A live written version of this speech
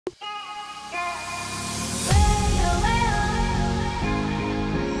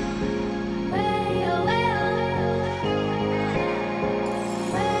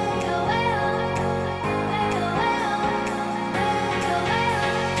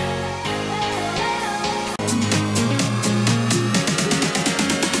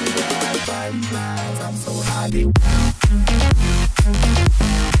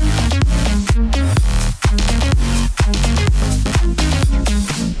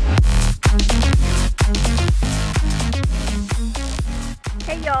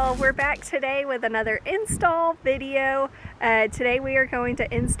we're back today with another install video. Today we are going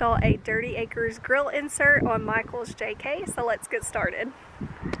to install a Dirty Acres grill insert on Michael's JK, so let's get started.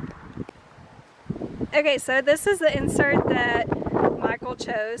 Okay, so this is the insert that Michael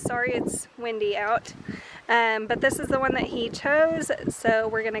chose. Sorry it's windy out, but this is the one that he chose, so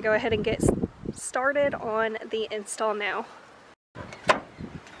we're going to go ahead and get started on the install now.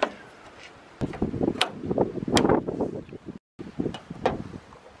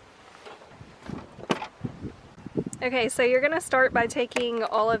 Okay, so you're going to start by taking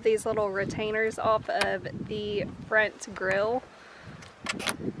all of these little retainers off of the front grill.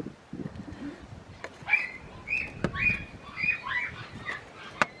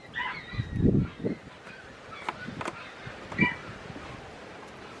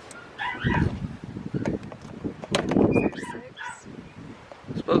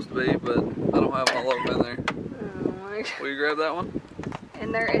 It's supposed to be, but I don't have all of them in there. Oh my God. Will you grab that one?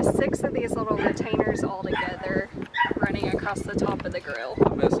 And there is 6 of these little retainers all together running across the top of the grill.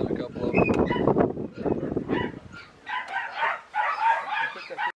 I'm missing a couple of them.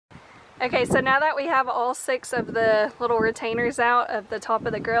 Okay, so now that we have all 6 of the little retainers out of the top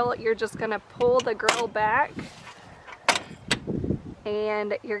of the grill, you're just going to pull the grill back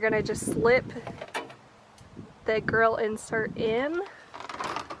and you're going to just slip the grill insert in,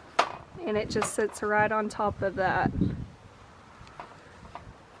 and it just sits right on top of that.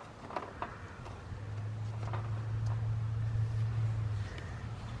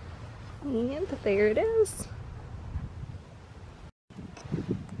 And there it is.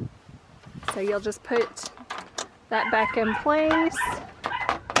 So you'll just put that back in place.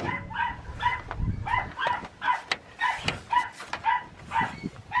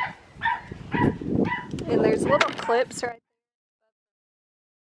 And there's little clips right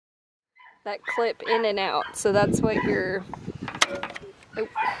there that clip in and out. So that's what you're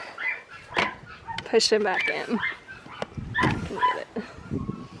pushing back in. I can get it.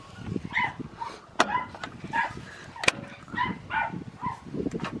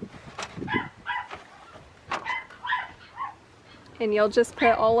 And you'll just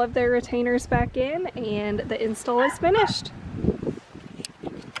put all of the retainers back in and the install is finished.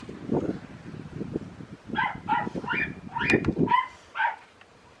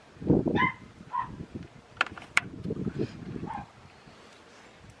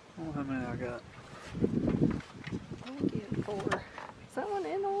 Oh, how many I got? I'll get 4. Is that one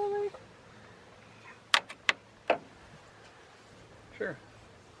in all the way? Sure.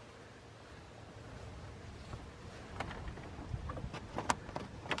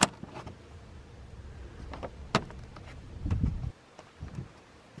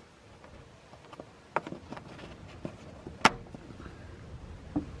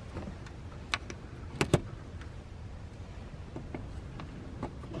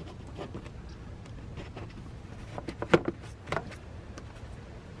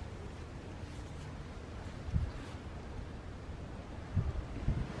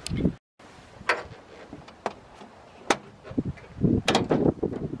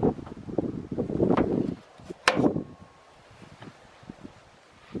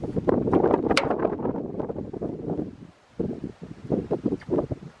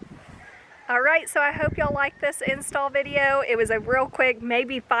 Alright, so I hope y'all like this install video. It was a real quick,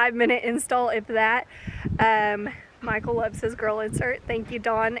 maybe 5-minute install, if that. Michael loves his grill insert. Thank you,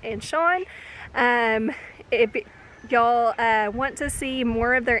 Dawn and Sean. If y'all want to see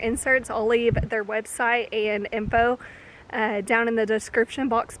more of their inserts, I'll leave their website and info down in the description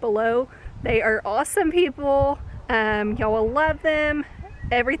box below. They are awesome people. Y'all will love them.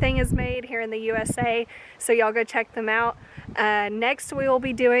 Everything is made here in the USA, so y'all go check them out. Next we will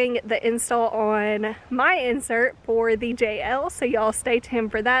be doing the install on my insert for the JL, so y'all stay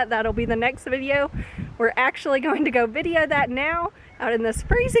tuned for that. That'll be the next video. We're actually going to go video that now out in this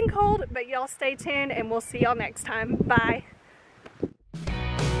freezing cold, but y'all stay tuned and we'll see y'all next time. Bye.